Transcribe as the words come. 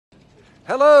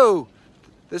Hello,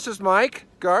 this is Mike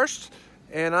Garst,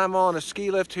 and I'm on a ski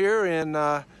lift here in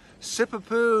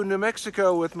Sipapoo, New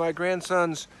Mexico with my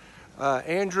grandsons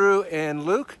Andrew and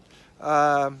Luke.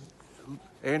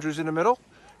 Andrew's in the middle,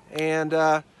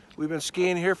 and we've been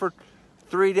skiing here for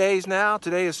 3 days now.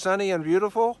 Today is sunny and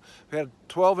beautiful. We had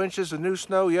 12 inches of new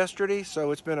snow yesterday,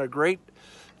 so it's been a great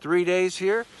 3 days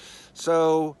here.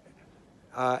 So,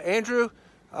 Andrew,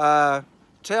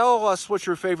 tell us what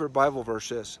your favorite Bible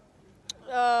verse is.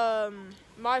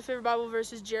 My favorite Bible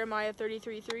verse is Jeremiah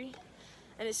 33:3,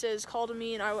 and it says, "Call to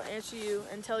me and I will answer you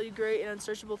and tell you great and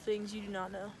unsearchable things you do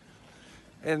not know."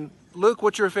 And Luke,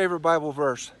 what's your favorite Bible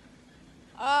verse?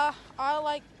 I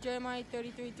like Jeremiah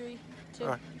 33:3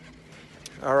 too.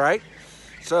 All right.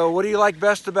 So what do you like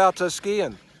best about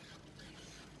skiing?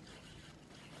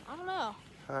 I don't know.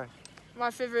 All right.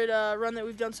 My favorite run that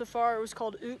we've done so far, it was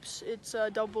called Oops. It's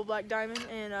double black diamond,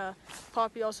 and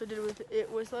Poppy also did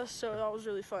it with us, so that was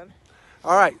really fun.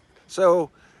 All right.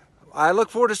 So I look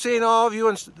forward to seeing all of you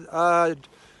in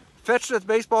Vechta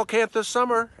baseball camp this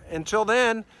summer. Until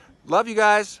then, love you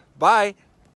guys. Bye.